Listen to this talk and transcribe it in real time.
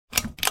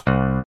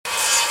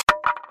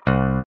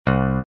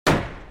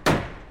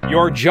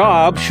Your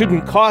job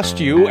shouldn't cost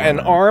you an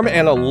arm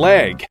and a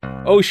leg.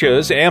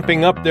 OSHA's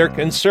amping up their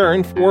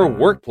concern for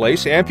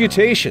workplace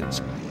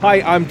amputations. Hi,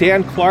 I'm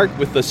Dan Clark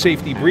with the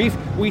Safety Brief.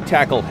 We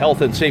tackle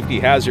health and safety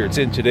hazards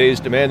in today's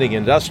demanding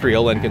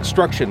industrial and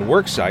construction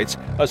work sites,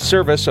 a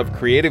service of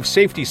Creative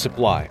Safety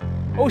Supply.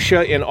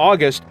 OSHA in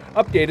August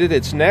updated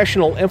its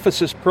National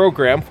Emphasis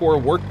Program for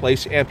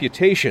Workplace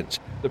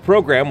Amputations. The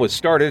program was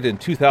started in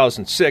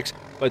 2006,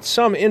 but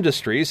some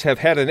industries have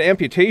had an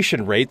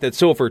amputation rate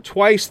that's over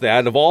twice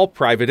that of all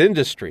private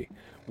industry.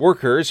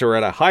 Workers are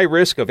at a high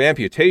risk of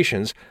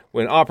amputations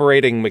when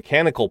operating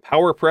mechanical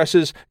power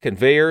presses,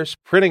 conveyors,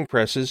 printing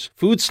presses,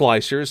 food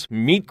slicers,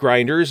 meat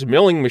grinders,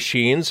 milling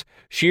machines,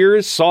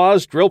 shears,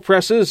 saws, drill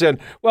presses, and,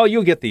 well,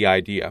 you get the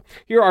idea.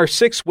 Here are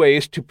 6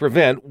 ways to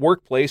prevent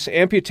workplace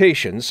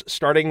amputations,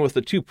 starting with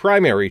the 2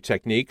 primary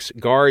techniques,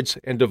 guards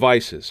and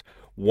devices.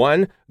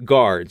 1.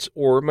 Guards,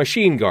 or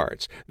machine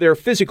guards. They're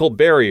physical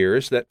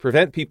barriers that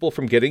prevent people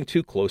from getting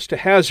too close to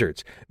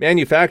hazards.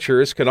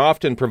 Manufacturers can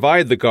often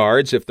provide the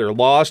guards if they're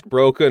lost,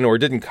 broken, or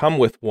didn't come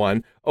with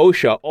one.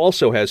 OSHA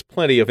also has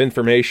plenty of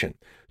information.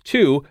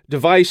 2.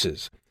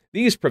 Devices.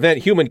 These prevent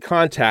human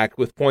contact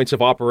with points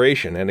of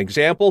operation. An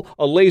example,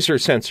 a laser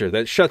sensor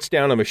that shuts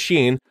down a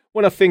machine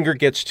when a finger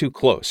gets too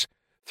close.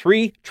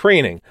 3.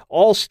 Training.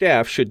 All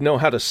staff should know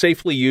how to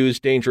safely use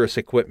dangerous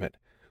equipment.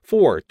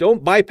 4.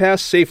 Don't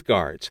bypass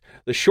safeguards.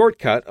 The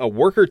shortcut a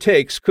worker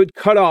takes could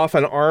cut off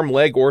an arm,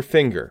 leg, or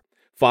finger.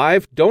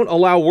 5. Don't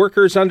allow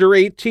workers under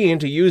 18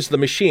 to use the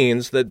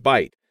machines that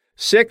bite.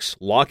 6.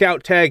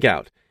 Lockout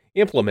tagout.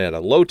 Implement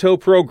a low-tow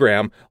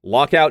program.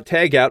 Lockout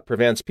tagout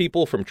prevents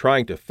people from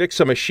trying to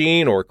fix a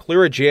machine or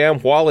clear a jam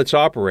while it's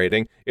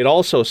operating. It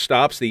also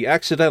stops the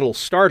accidental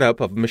startup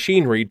of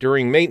machinery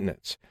during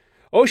maintenance.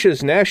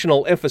 OSHA's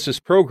National Emphasis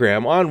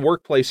Program on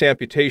workplace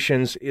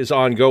amputations is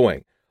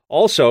ongoing.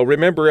 Also,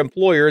 remember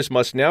employers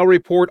must now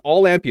report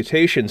all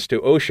amputations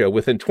to OSHA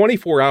within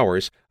 24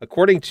 hours,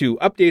 according to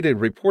updated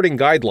reporting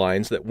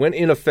guidelines that went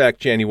in effect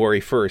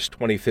January 1st,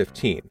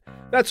 2015.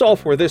 That's all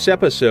for this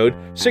episode,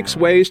 6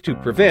 ways to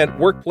prevent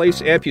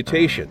workplace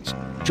amputations.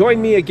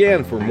 Join me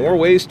again for more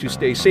ways to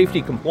stay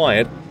safety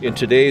compliant in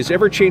today's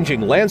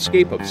ever-changing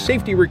landscape of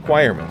safety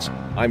requirements.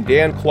 I'm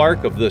Dan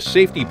Clark of the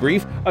Safety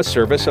Brief, a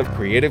service of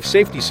Creative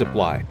Safety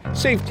Supply.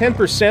 Save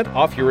 10%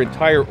 off your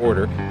entire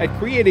order at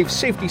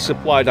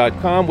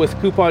creativesafetysupply.com with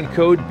coupon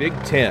code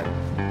BIG10.